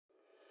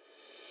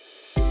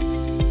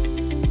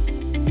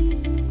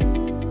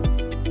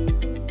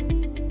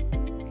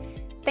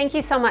Thank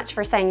you so much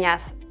for saying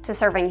yes to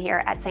serving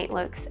here at St.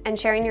 Luke's and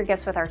sharing your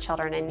gifts with our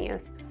children and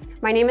youth.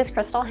 My name is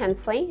Crystal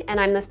Hensley,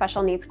 and I'm the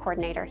Special Needs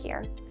Coordinator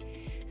here.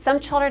 Some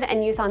children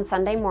and youth on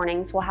Sunday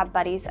mornings will have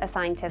buddies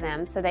assigned to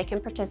them so they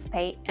can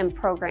participate in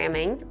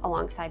programming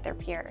alongside their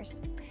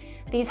peers.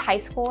 These high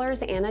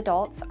schoolers and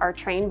adults are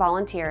trained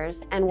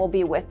volunteers and will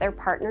be with their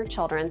partner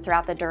children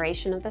throughout the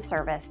duration of the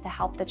service to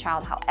help the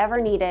child however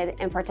needed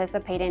in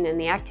participating in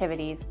the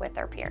activities with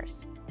their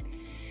peers.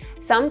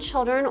 Some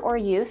children or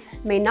youth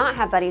may not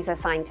have buddies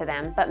assigned to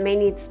them, but may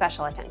need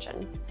special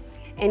attention.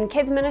 In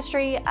kids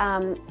ministry,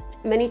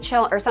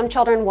 some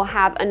children will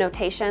have a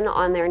notation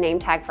on their name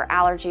tag for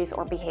allergies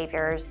or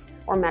behaviors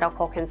or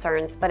medical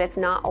concerns, but it's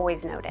not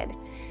always noted.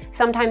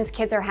 Sometimes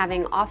kids are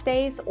having off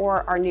days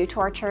or are new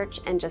to our church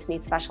and just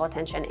need special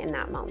attention in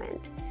that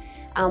moment.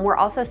 We're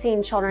also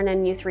seeing children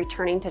and youth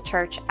returning to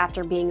church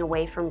after being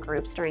away from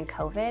groups during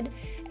COVID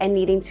and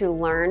needing to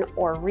learn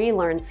or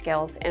relearn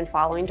skills in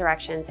following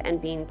directions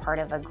and being part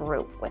of a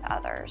group with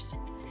others.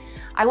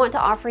 I want to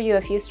offer you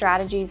a few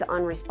strategies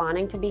on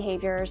responding to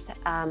behaviors,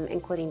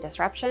 including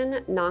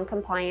disruption,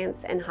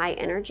 non-compliance, and high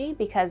energy,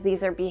 because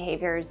these are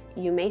behaviors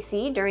you may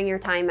see during your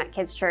time at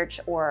kids'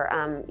 church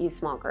or youth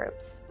small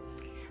groups.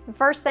 The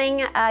first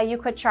thing you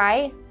could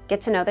try,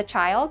 get to know the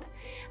child.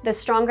 The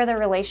stronger the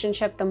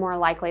relationship, the more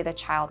likely the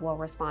child will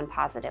respond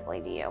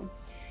positively to you.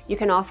 You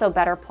can also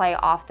better play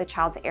off the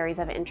child's areas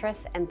of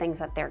interest and things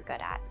that they're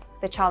good at.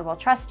 The child will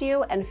trust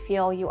you and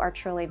feel you are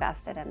truly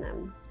vested in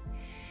them.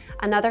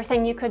 Another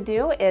thing you could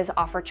do is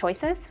offer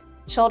choices.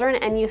 Children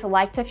and youth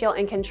like to feel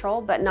in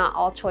control, but not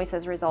all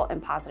choices result in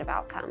positive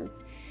outcomes.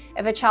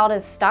 If a child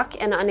is stuck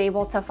and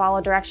unable to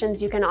follow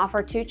directions, you can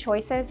offer 2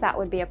 choices that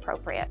would be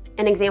appropriate.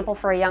 An example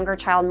for a younger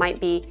child might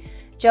be,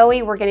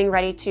 Joey, we're getting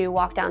ready to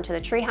walk down to the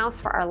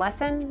treehouse for our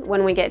lesson.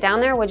 When we get down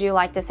there, would you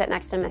like to sit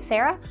next to Miss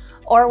Sarah,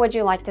 or would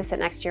you like to sit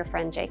next to your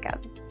friend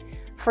Jacob?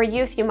 For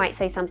youth, you might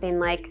say something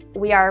like,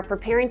 we are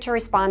preparing to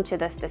respond to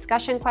this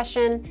discussion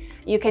question.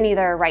 You can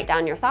either write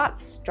down your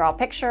thoughts, draw a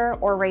picture,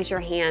 or raise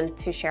your hand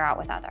to share out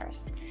with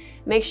others.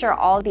 Make sure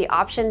all the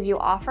options you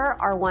offer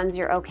are ones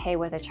you're okay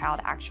with a child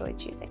actually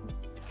choosing.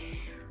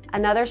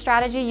 Another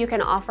strategy, you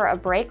can offer a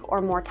break or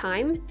more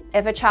time.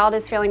 If a child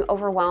is feeling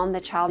overwhelmed, the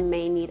child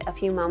may need a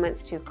few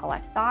moments to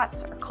collect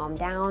thoughts or calm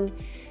down.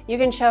 You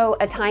can show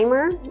a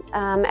timer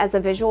as a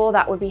visual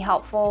that would be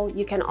helpful.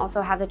 You can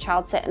also have the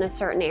child sit in a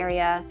certain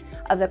area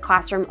of the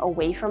classroom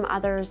away from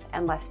others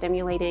and less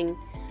stimulating.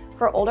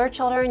 For older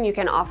children, you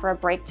can offer a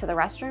break to the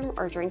restroom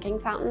or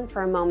drinking fountain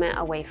for a moment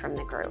away from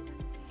the group.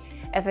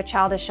 If a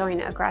child is showing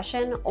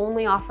aggression,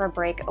 only offer a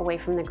break away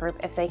from the group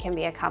if they can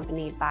be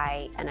accompanied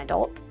by an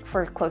adult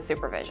for close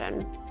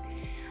supervision.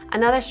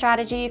 Another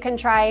strategy you can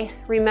try,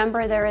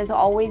 remember there is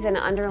always an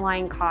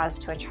underlying cause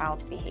to a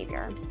child's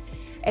behavior.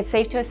 It's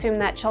safe to assume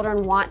that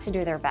children want to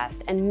do their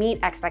best and meet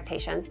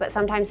expectations, but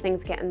sometimes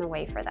things get in the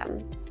way for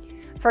them.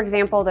 For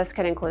example, this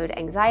could include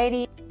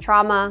anxiety,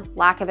 trauma,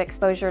 lack of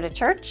exposure to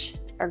church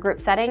or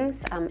group settings,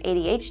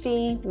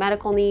 ADHD,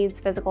 medical needs,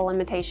 physical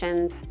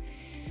limitations.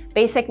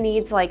 Basic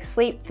needs like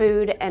sleep,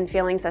 food, and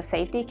feelings of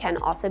safety can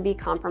also be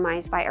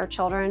compromised by our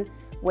children,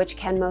 which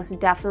can most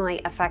definitely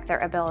affect their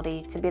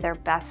ability to be their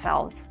best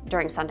selves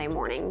during Sunday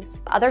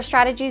mornings. Other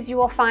strategies you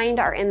will find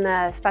are in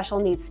the special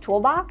needs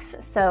toolbox.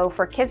 So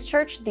for kids'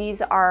 church,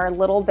 these are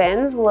little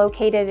bins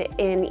located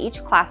in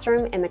each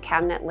classroom in the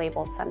cabinet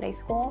labeled Sunday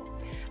School.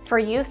 For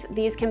youth,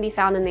 these can be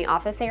found in the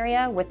office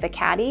area with the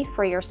caddy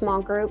for your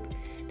small group.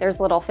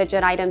 There's little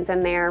fidget items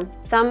in there.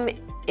 Some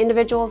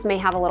individuals may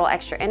have a little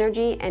extra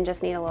energy and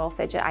just need a little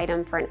fidget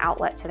item for an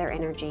outlet to their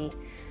energy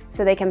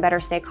so they can better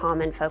stay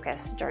calm and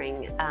focused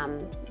during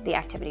the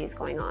activities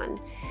going on.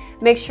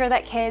 Make sure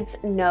that kids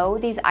know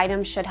these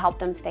items should help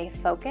them stay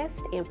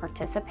focused and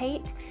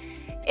participate.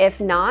 If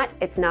not,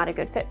 it's not a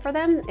good fit for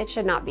them. It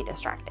should not be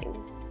distracting.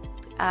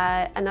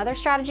 Another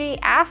strategy,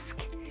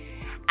 ask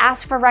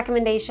for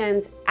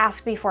recommendations,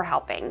 ask before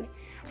helping.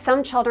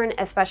 Some children,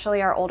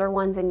 especially our older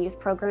ones in youth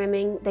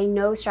programming, they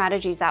know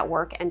strategies that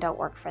work and don't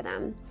work for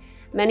them.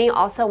 Many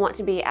also want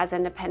to be as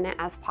independent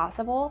as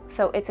possible,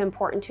 so it's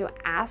important to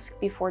ask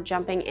before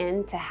jumping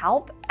in to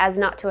help, as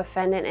not to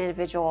offend an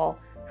individual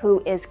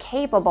who is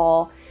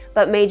capable,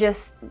 but may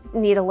just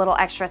need a little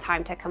extra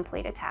time to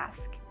complete a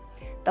task.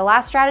 The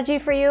last strategy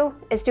for you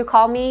is to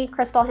call me,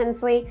 Crystal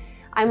Hensley.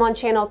 I'm on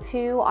channel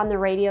 2 on the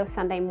radio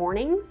Sunday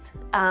mornings.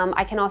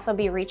 I can also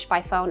be reached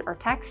by phone or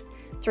text,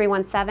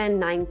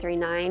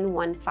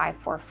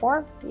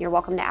 317-939-1544. You're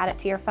welcome to add it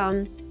to your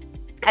phone.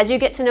 As you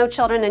get to know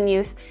children and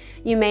youth,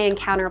 you may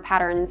encounter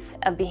patterns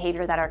of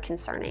behavior that are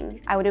concerning.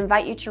 I would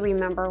invite you to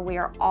remember we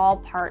are all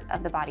part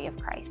of the body of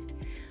Christ,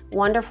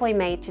 wonderfully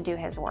made to do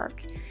His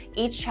work.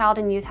 Each child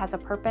and youth has a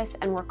purpose,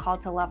 and we're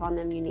called to love on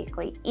them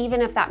uniquely,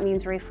 even if that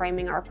means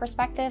reframing our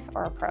perspective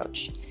or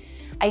approach.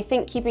 I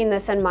think keeping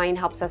this in mind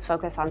helps us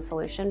focus on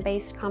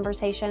solution-based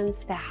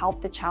conversations to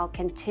help the child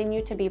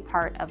continue to be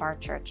part of our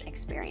church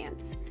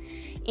experience.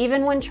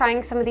 Even when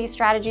trying some of these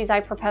strategies I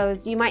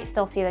proposed, you might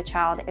still see the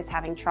child is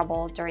having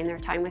trouble during their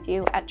time with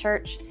you at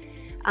church.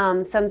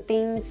 Some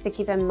things to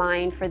keep in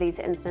mind for these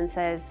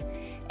instances: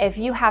 if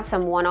you have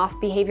some one-off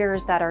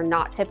behaviors that are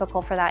not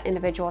typical for that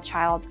individual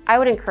child, I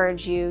would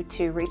encourage you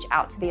to reach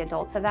out to the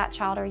adults of that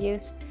child or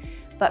youth.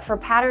 But for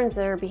patterns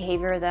or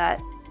behavior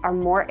that are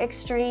more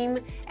extreme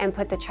and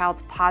put the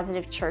child's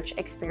positive church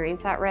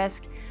experience at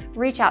risk,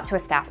 reach out to a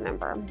staff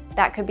member.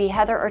 That could be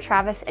Heather or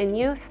Travis in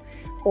youth,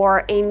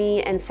 or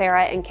Amy and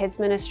Sarah in kids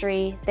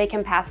ministry. They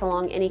can pass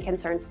along any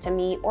concerns to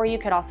me, or you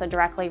could also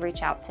directly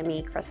reach out to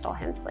me, Crystal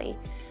Hensley.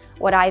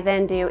 What I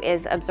then do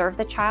is observe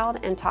the child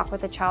and talk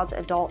with the child's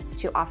adults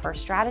to offer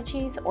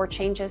strategies or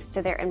changes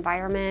to their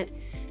environment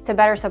to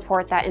better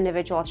support that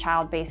individual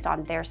child based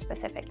on their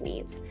specific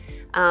needs.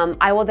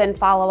 I will then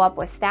follow up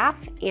with staff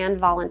and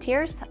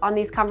volunteers on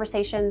these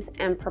conversations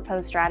and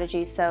propose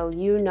strategies so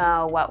you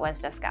know what was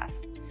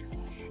discussed.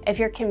 If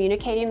you're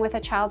communicating with a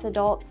child's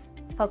adults,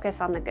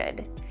 focus on the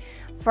good.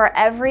 For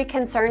every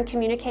concern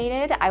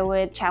communicated, I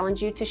would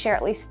challenge you to share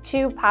at least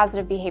 2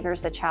 positive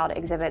behaviors the child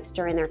exhibits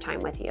during their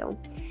time with you.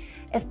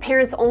 If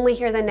parents only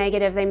hear the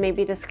negative, they may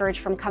be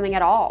discouraged from coming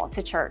at all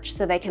to church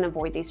so they can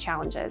avoid these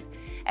challenges,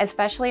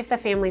 especially if the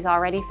family's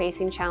already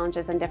facing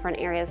challenges in different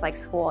areas like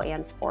school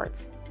and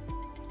sports.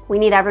 We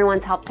need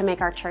everyone's help to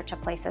make our church a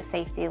place of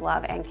safety,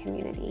 love, and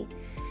community.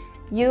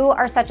 You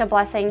are such a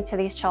blessing to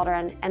these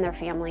children and their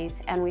families,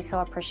 and we so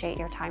appreciate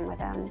your time with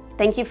them.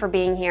 Thank you for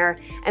being here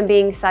and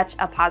being such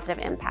a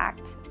positive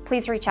impact.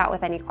 Please reach out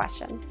with any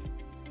questions.